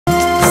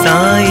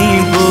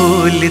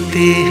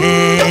बोलते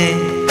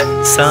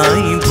हैं,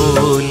 साईं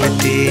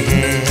बोलते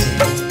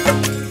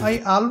हैं। I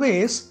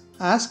always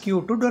ask you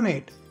to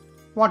donate.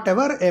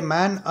 Whatever a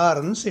man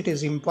earns, it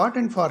is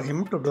important for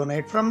him to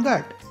donate from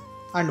that.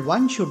 And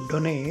one should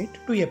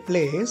donate to a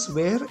place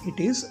where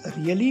it is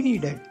really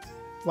needed.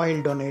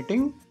 While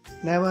donating,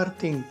 never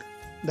think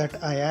that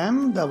I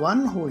am the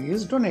one who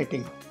is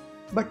donating,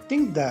 but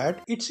think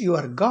that it's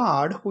your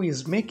God who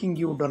is making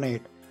you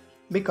donate,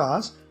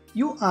 because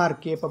you are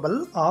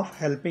capable of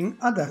helping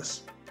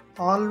others.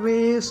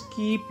 Always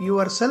keep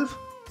yourself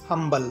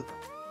humble.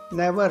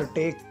 Never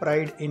take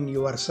pride in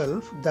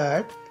yourself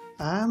that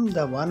I am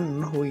the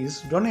one who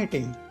is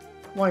donating.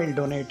 While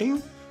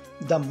donating,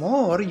 the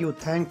more you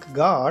thank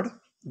God,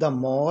 the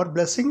more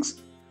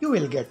blessings you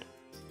will get.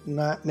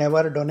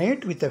 Never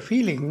donate with a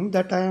feeling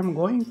that I am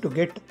going to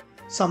get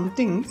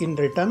something in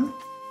return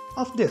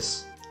of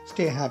this.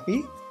 Stay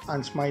happy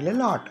and smile a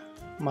lot.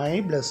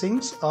 My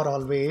blessings are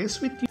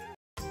always with you.